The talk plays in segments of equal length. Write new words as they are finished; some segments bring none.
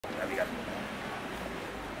go.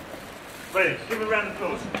 Brilliant. Give me a round of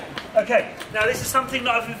applause. Okay, now this is something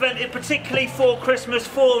that I've invented particularly for Christmas,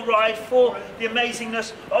 for Ryde, for the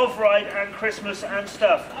amazingness of Ryde and Christmas and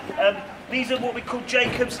stuff. These are what we call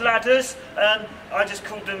Jacob's ladders. I just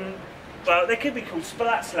called them, well, they could be called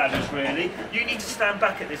Splatt's ladders, really. You need to stand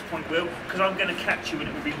back at this point, Will, because I'm going to catch you and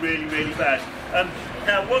it would be really, really bad.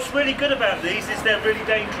 Now, what's really good about these is they're really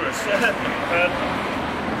dangerous.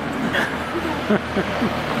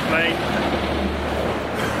 Okay.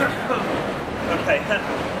 Okay.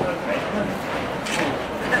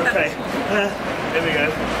 Here we go.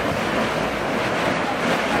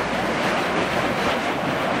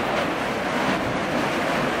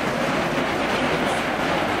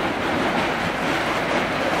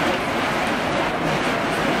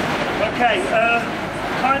 Okay,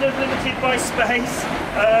 kind of limited by space.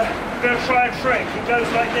 I'm going to try a trick. It goes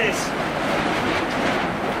like this.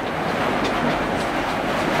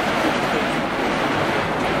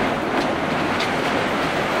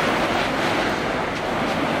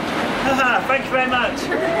 Thank you very much.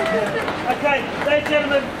 Okay, ladies and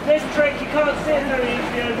gentlemen, this trick you can't see it very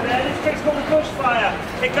easily over there. This trick's called a bushfire.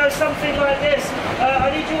 It goes something like this.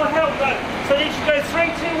 I need your help though. So I need you to go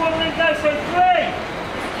 3, 2, 1, then go. So 3,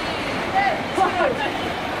 2,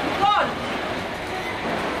 1.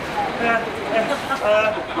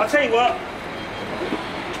 I'll tell you what.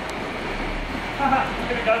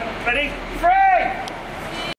 Here we go. Ready? 3.